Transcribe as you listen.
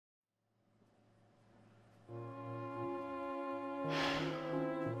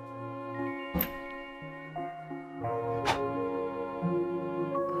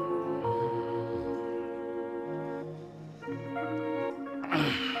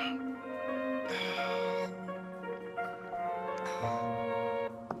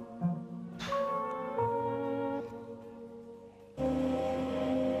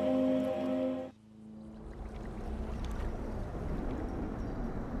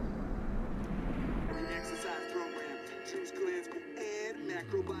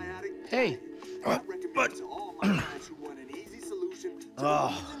Hey. But...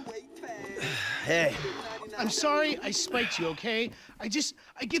 oh. Hey. I'm sorry I spiked you, okay? I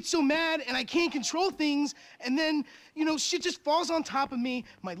get so mad and I can't control things, and then, you know, shit just falls on top of me.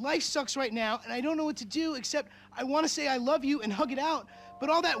 My life sucks right now, and I don't know what to do except I want to say I love you and hug it out, but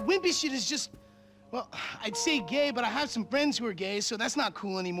all that wimpy shit is just, well, I'd say gay, but I have some friends who are gay, so that's not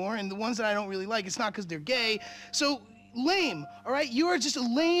cool anymore, and the ones that I don't really like, it's not because they're gay, so lame, all right? You are just a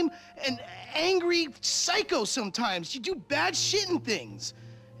lame and angry psycho sometimes. You do bad shit and things.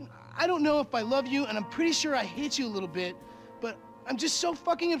 I don't know if I love you, and I'm pretty sure I hate you a little bit, but I'm just so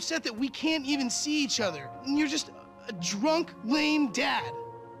fucking upset that we can't even see each other. And you're just a drunk, lame dad.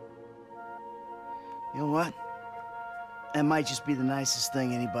 You know what? That might just be the nicest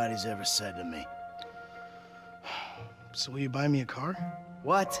thing anybody's ever said to me. So will you buy me a car?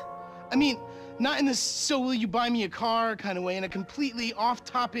 What? I mean, not in this so will you buy me a car kind of way, in a completely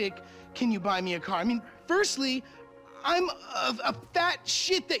off-topic, can you buy me a car? I mean, firstly, I'm a fat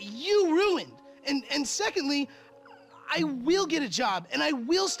shit that you ruined. And secondly, I will get a job, and I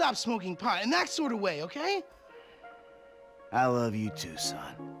will stop smoking pot, in that sort of way, okay? I love you too,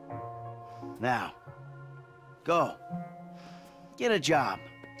 son. Now, go. Get a job,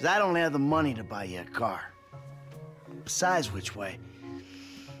 because I don't have the money to buy you a car. Besides which way,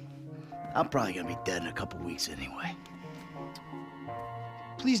 I'm probably gonna be dead in a couple weeks anyway.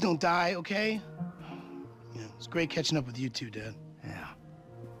 Please don't die, okay? Yeah, it's great catching up with you too, Dad. Yeah.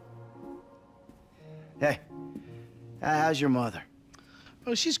 Hey, how's your mother?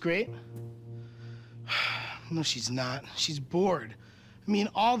 Oh, she's great. No, she's not. She's bored. I mean,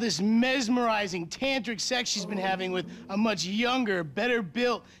 all this mesmerizing tantric sex she's been having with a much younger, better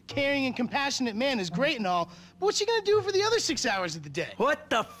built, caring and compassionate man is great and all, but what's she gonna do for the other 6 hours of the day? What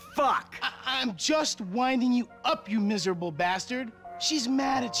the fuck? I'm just winding you up, you miserable bastard. She's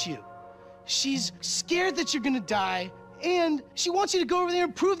mad at you. She's scared that you're gonna die, and she wants you to go over there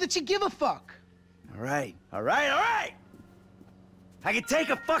and prove that you give a fuck. All right. I can take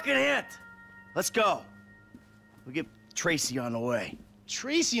a fucking hint. Let's go. We'll get Tracy on the way.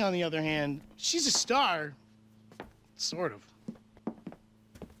 Tracy, on the other hand, she's a star. Sort of.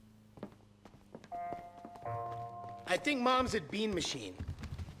 I think Mom's at Bean Machine.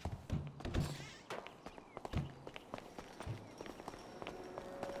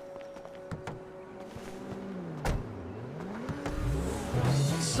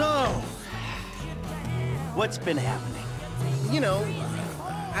 So, what's been happening? You know,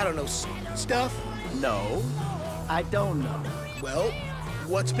 I don't know, stuff? No, I don't know. Well,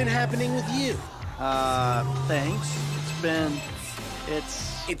 what's been happening with you? Thanks.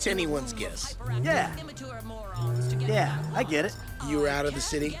 It's anyone's guess. Yeah, I get it. You were out of the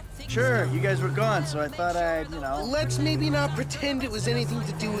city? Sure, you guys were gone, so I thought I'd, you know... Let's maybe not pretend it was anything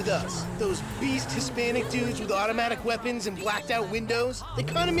to do with us. Those beast Hispanic dudes with automatic weapons and blacked out windows, they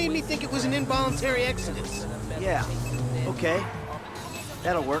kind of made me think it was an involuntary exodus. Yeah, okay.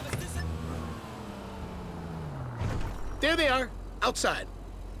 That'll work. There they are, outside.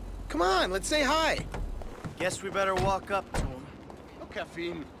 Come on, let's say hi. Guess we better walk up to them. No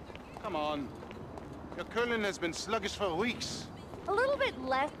caffeine. Come on. Your colon has been sluggish for weeks. A little bit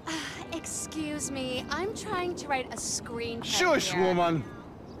less. Excuse me, I'm trying to write a screenplay. Shush, here. woman.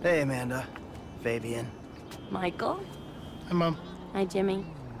 Hey, Amanda. Fabian. Michael? Hi, Mom. Hi, Jimmy.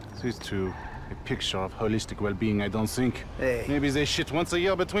 This is true. A picture of holistic well-being, I don't think. Hey. Maybe they shit once a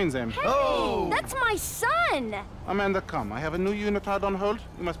year between them. Hey, Oh! that's my son! Amanda, come. I have a new unitard on hold.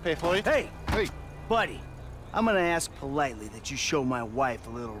 You must pay for it. Hey! Hey! Buddy, I'm gonna ask politely that you show my wife a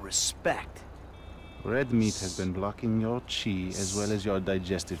little respect. Red meat has been blocking your chi as well as your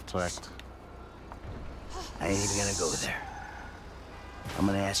digestive tract. I ain't even gonna go there. I'm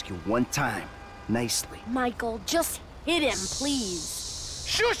gonna ask you one time, nicely. Michael, just hit him, please.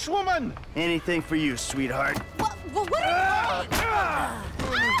 Shush, woman! Anything for you, sweetheart. What are you doing?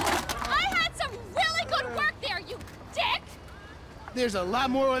 I had some really good work there, you dick! There's a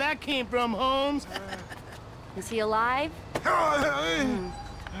lot more where that came from, Holmes. Is he alive?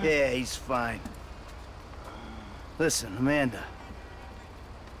 Yeah, he's fine. Listen, Amanda.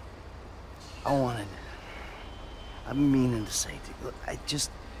 I've been meaning to say to you, look,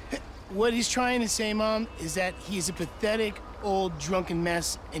 What he's trying to say, Mom, is that he's a pathetic, old, drunken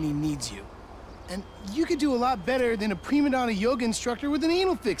mess, and he needs you. And you could do a lot better than a prima donna yoga instructor with an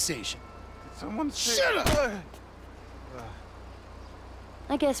anal fixation. Someone say... Shut up!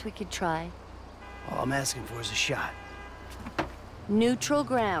 I guess we could try. all I'm asking for is a shot. Neutral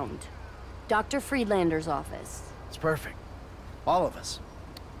ground. Dr. Friedlander's office. It's perfect. All of us.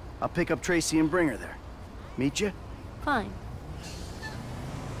 I'll pick up Tracy and bring her there. Meet you? Fine.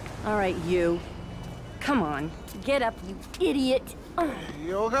 All right, you. Come on, get up, you idiot.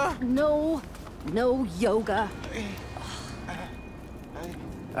 Yoga? No yoga.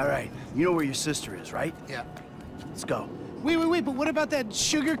 All right, you know where your sister is, right? Yeah. Let's go. Wait, but what about that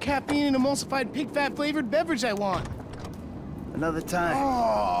sugar, caffeine, and emulsified pig fat flavored beverage I want? Another time.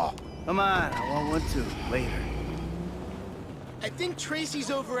 Oh! Come on, I want one too. Later. I think Tracy's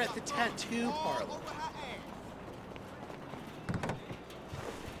over at the tattoo parlor.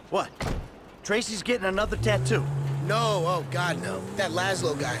 What? Tracy's getting another tattoo. No, oh God, no. That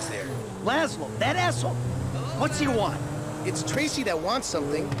Laszlo guy's there. Laszlo, that asshole. What's he want? It's Tracy that wants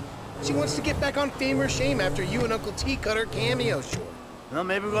something. She wants to get back on Fame or Shame after you and Uncle T cut her cameo short. Well,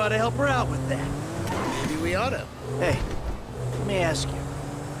 maybe we ought to help her out with that. Maybe we oughta. Hey, let me ask you.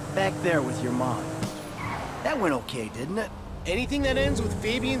 Back there with your mom. That went okay, didn't it? Anything that ends with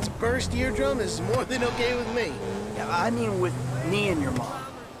Fabian's burst eardrum is more than okay with me. Yeah, I mean with me and your mom.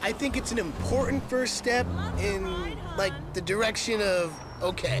 I think it's an important first step in, like, the direction of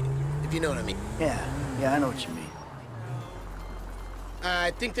okay, if you know what I mean. Yeah, I know what you mean. I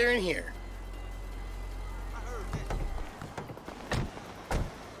think they're in here.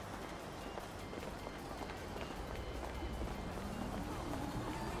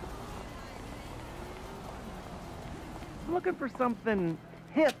 I'm looking for something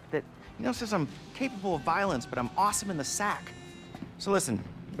hip that, says I'm capable of violence, but I'm awesome in the sack. So listen,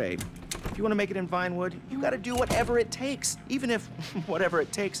 babe, if you want to make it in Vinewood, you gotta do whatever it takes, even if whatever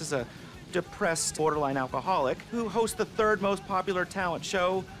it takes is a depressed borderline alcoholic who hosts the third most popular talent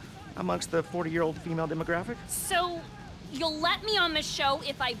show amongst the 40-year-old female demographic. So, you'll let me on the show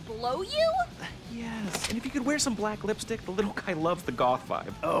if I blow you? Yes, and if you could wear some black lipstick, the little guy loves the goth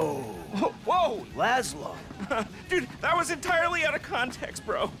vibe. Oh. Whoa! Laszlo. Dude, that was entirely out of context,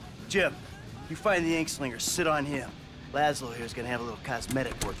 bro. Jim, you find the Inkslinger, sit on him. Laszlo here's gonna have a little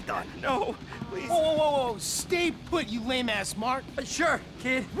cosmetic work done. No, please. Whoa, stay put, you lame-ass Mark. Sure,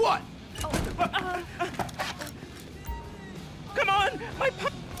 kid. What? Come on, my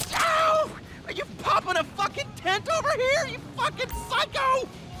Ow! Are you popping a fucking tent over here, you fucking psycho?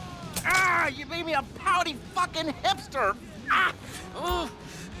 Ah, you made me a pouty fucking hipster. Ah!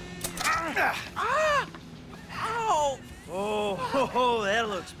 Ow! Oh, that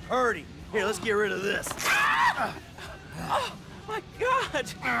looks purty. Here, let's get rid of this. Oh, my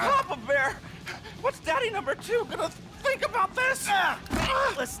God! Papa Bear! What's Daddy number 2 gonna think about this?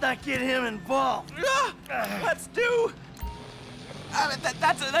 Let's not get him involved. Let's do...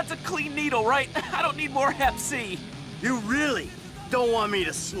 that's a clean needle, right? I don't need more Hep C. You really don't want me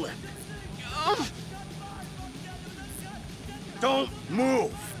to slip. Don't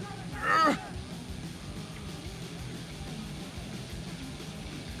move.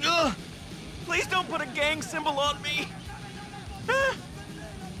 Please don't put a gang symbol on me.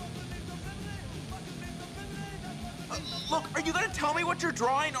 Look, are you gonna tell me what you're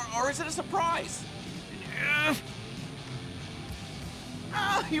drawing, or is it a surprise?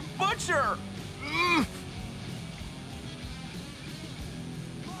 You butcher!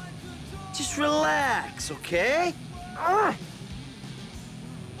 Just relax, okay?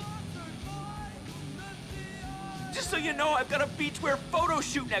 Just so you know, I've got a beachwear photo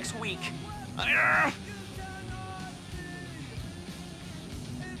shoot next week.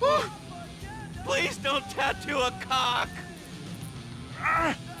 Please don't tattoo a cock.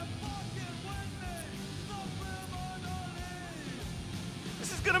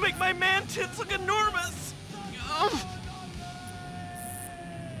 This is gonna make my man tits look enormous.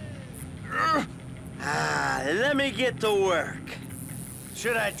 Let me get to work.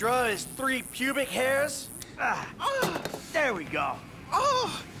 Should I draw his 3 pubic hairs? There we go.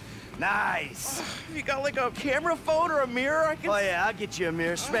 Oh, Nice. you got like a camera phone or a mirror I can... Oh yeah, I'll get you a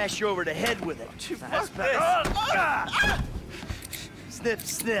mirror, smash you over the head with it. Fuck this. Snip,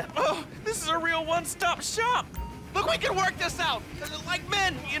 snip. Oh, this is a real one-stop shop. Look, we can work this out. Like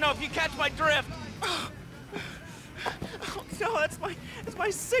men, if you catch my drift. Oh, no, that's my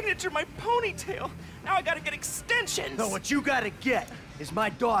signature, my ponytail. Now I gotta get extensions. No, what you gotta get is my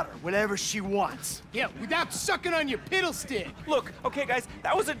daughter, whatever she wants. Yeah, without sucking on your piddle stick. Look, okay, guys,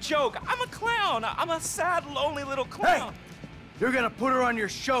 that was a joke. I'm a clown. I'm a sad, lonely little clown. Hey, you're gonna put her on your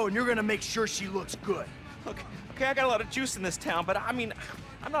show and you're gonna make sure she looks good. Look, okay, I got a lot of juice in this town, but I mean,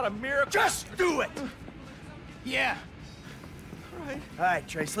 I'm not a miracle. Just do it! Yeah. Right. All right,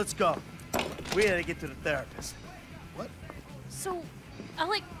 Trace, let's go. We gotta get to the therapist. So,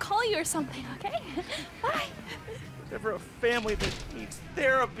 I'll, call you or something, okay? Bye. There's ever a family that needs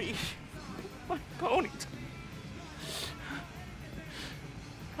therapy. My ponytail.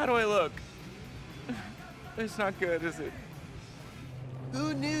 How do I look? It's not good, is it?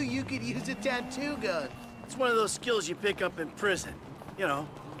 Who knew you could use a tattoo gun? It's one of those skills you pick up in prison. You know,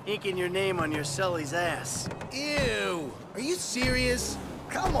 inking your name on your cellie's ass. Ew! Are you serious?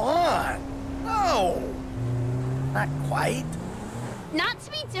 Come on! No! Not quite. Not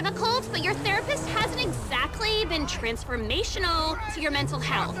to be difficult, but your therapist hasn't exactly been transformational to your mental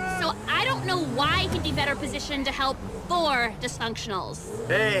health. So I don't know why he'd be better positioned to help 4 dysfunctionals.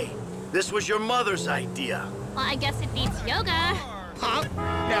 Hey, this was your mother's idea. Well, I guess it beats yoga. Huh?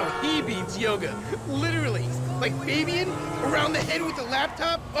 Now he beats yoga. Literally. Like Fabian? Around the head with the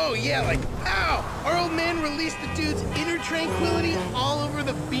laptop? Oh yeah, like pow! Our old man released the dude's inner tranquility all over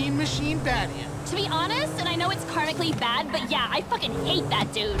the Bean Machine patio. To be honest, and I know it's karmically bad, but yeah, I fucking hate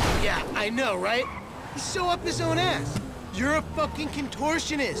that dude. Yeah, I know, right? He's so up his own ass. You're a fucking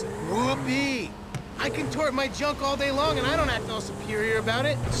contortionist. Whoopee. I contort my junk all day long and I don't act all superior about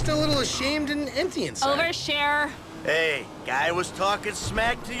it. Just a little ashamed and empty inside. Overshare. Hey, guy was talking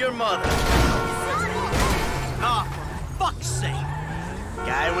smack to your mother. Oh, for fuck's sake.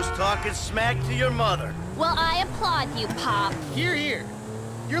 Guy was talking smack to your mother. Well, I applaud you, Pop. Here, here.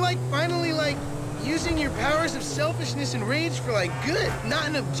 You're like finally like using your powers of selfishness and rage for like good. Not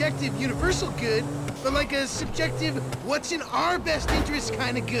an objective universal good, but like a subjective what's in our best interest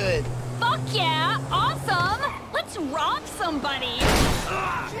kind of good. Fuck yeah, awesome. Let's rob somebody.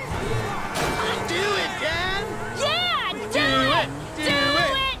 Do it, Dad! Yeah, do it!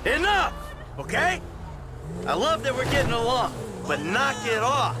 Do it! Enough, okay? I love that we're getting along, but knock it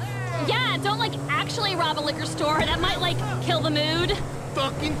off. Yeah, don't like actually rob a liquor store. That might like kill the mood.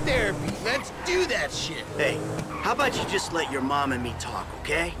 Fucking therapy. Let's do that shit. Hey, how about you just let your mom and me talk,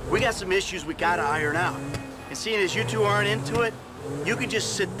 okay? We got some issues we gotta iron out. And seeing as you two aren't into it, you can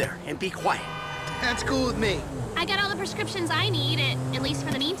just sit there and be quiet. That's cool with me. I got all the prescriptions I need, at least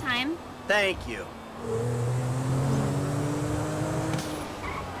for the meantime. Thank you.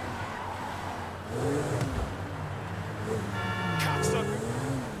 Cocksucker.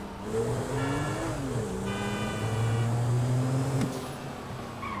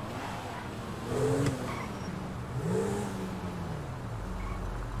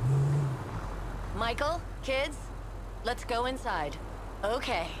 Michael, kids, let's go inside.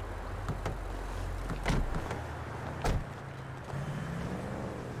 Okay.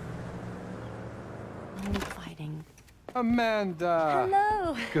 I'm fighting. Amanda!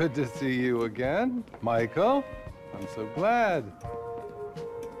 Hello! Good to see you again. Michael, I'm so glad.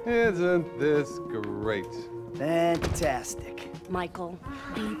 Isn't this great? Fantastic. Michael,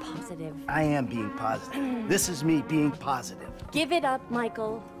 be positive. I am being positive. This is me being positive. Give it up,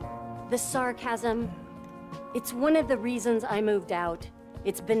 Michael. The sarcasm, it's one of the reasons I moved out.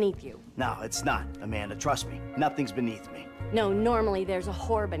 It's beneath you. No, it's not, Amanda. Trust me. Nothing's beneath me. No, normally there's a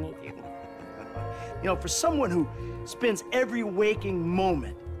whore beneath you. You know, for someone who spends every waking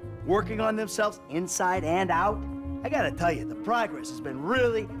moment working on themselves inside and out, I gotta tell you, the progress has been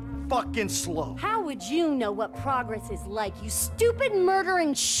really fucking slow. How would you know what progress is like, you stupid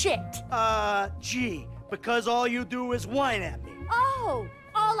murdering shit? Gee, because all you do is whine at me. Oh,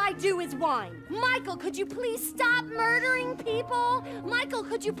 all I do is whine. Michael, could you please stop murdering people? Michael,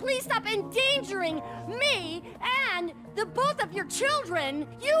 could you please stop endangering me and the both of your children?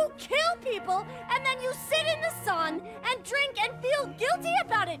 You kill people and then you sit in the sun and drink and feel guilty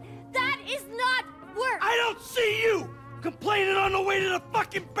about it. That is not work. I don't see you complaining on the way to the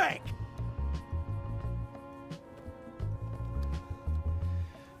fucking bank.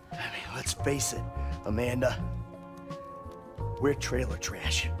 I mean, let's face it, Amanda. We're trailer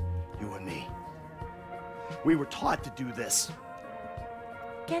trash, you and me. We were taught to do this.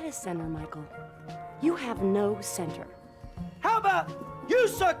 Get a center, Michael. You have no center. How about you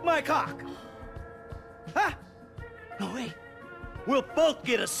suck my cock? Huh? No, wait. We'll both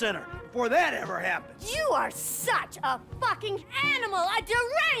get a center before that ever happens. You are such a fucking animal, a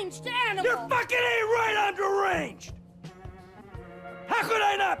deranged animal. You're fucking right on deranged. How could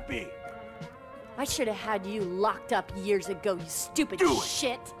I not be? I should have had you locked up years ago, you stupid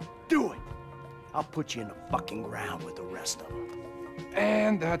shit. Do it. I'll put you in the fucking ground with the rest of them.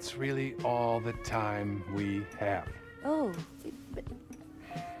 And that's really all the time we have. Oh, but...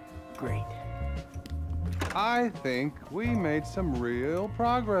 Great. I think we made some real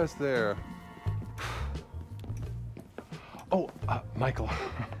progress there. Oh, Michael,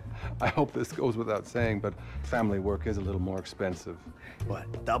 I hope this goes without saying, but family work is a little more expensive.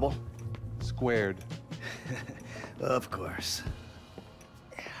 What, double? Squared. Of course.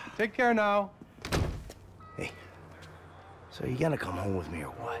 Take care now. Hey, so you gonna come home with me or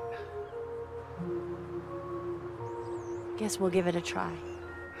what? Guess we'll give it a try.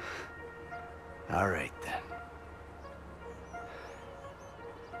 All right, then.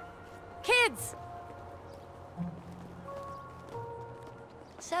 Kids!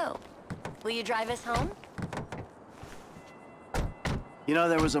 So, will you drive us home? You know,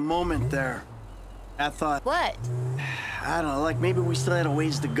 there was a moment there. I thought, What? I don't know, like maybe we still had a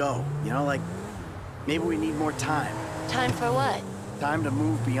ways to go. You know, like maybe we need more time. Time for what? Time to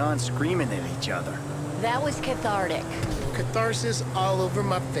move beyond screaming at each other. That was cathartic. Catharsis all over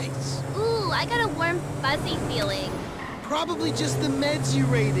my face. Ooh, I got a warm, fuzzy feeling. Probably just the meds you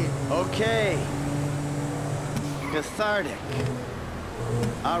raided. Okay. Cathartic.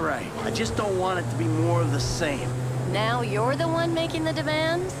 All right, I just don't want it to be more of the same. Now you're the one making the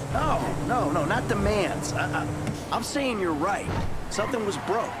demands? No, not demands. I'm saying you're right. Something was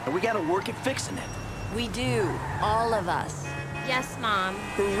broke, and we gotta work at fixing it. We do, all of us. Yes, Mom.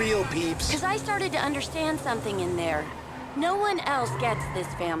 For real, peeps. Because I started to understand something in there. No one else gets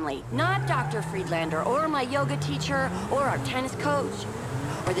this family. Not Dr. Friedlander, or my yoga teacher, or our tennis coach,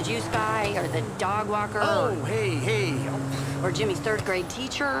 or the juice guy, or the dog walker. Oh, hey. Or Jimmy's third grade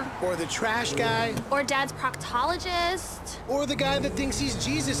teacher. Or the trash guy. Or Dad's proctologist. Or the guy that thinks he's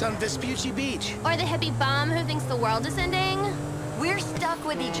Jesus on Vespucci Beach. Or the hippie bum who thinks the world is ending. We're stuck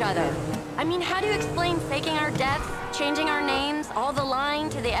with each other. I mean, how do you explain faking our deaths, changing our names, all the lying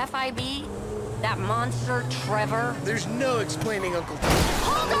to the FIB? That monster, Trevor. There's no explaining Uncle T.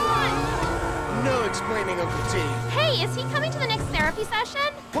 Hold on! No explaining Uncle T. Hey, is he coming to the next therapy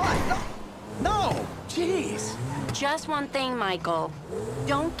session? What? No! Jeez! Just one thing, Michael.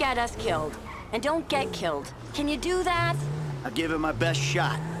 Don't get us killed. And don't get killed. Can you do that? I'll give it my best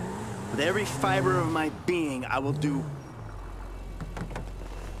shot. With every fiber of my being, I will do...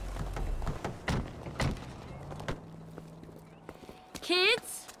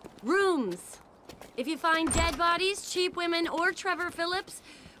 Kids, rooms. If you find dead bodies, cheap women, or Trevor Phillips,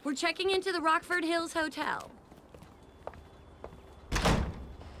 we're checking into the Rockford Hills Hotel.